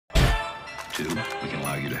2, we can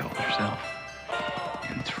allow you to help yourself.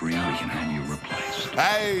 And 3, we can have you replaced.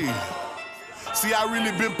 Hey. See, I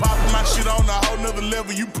really been popping my shit on a whole nother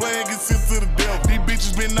level. You playing, get sent to the devil. These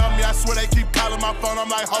bitches been on me, I swear they keep calling my phone. I'm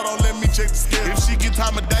like, hold on, let me check the schedule. If she get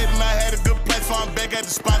time of day, then I had a good place, so I'm back at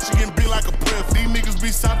the spot. She getting big like a press. These niggas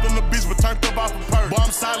be soft on the bitch, but turned up off a perk. Boy,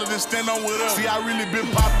 I'm solid and stand on with us. See, I really been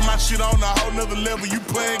popping my shit on a whole nother level. You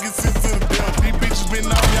playing, get sent to the devil. These bitches been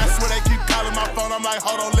on me, I swear they keep calling my phone. I'm like,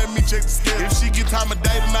 hold on, let me check the schedule. If she get time of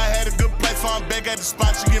day, then I had a good place, so I'm back at the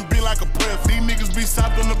spot. She getting big like a press. These niggas be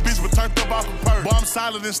soft on the bitch, but turned up off a perk. Boy, I'm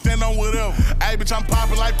solid and stand on whatever. Ayy, bitch, I'm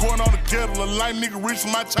popping like corn on the kettle. A lame nigga reach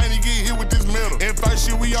for my chain, he get hit with this metal. And first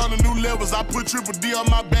shit, we on the new levels. I put triple D on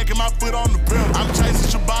my back and my foot on the pedal. I'm chasing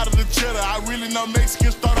ciabatta the cheddar. I really know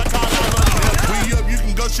Mexicans thought I called out on the We up, you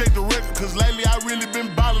can go check the record, cause lately I really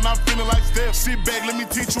been ballin', I'm feeling like Steph. Sit back, let me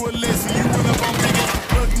teach you a lesson. You run up on big ass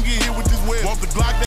plug and get hit with this web. Want the Glock?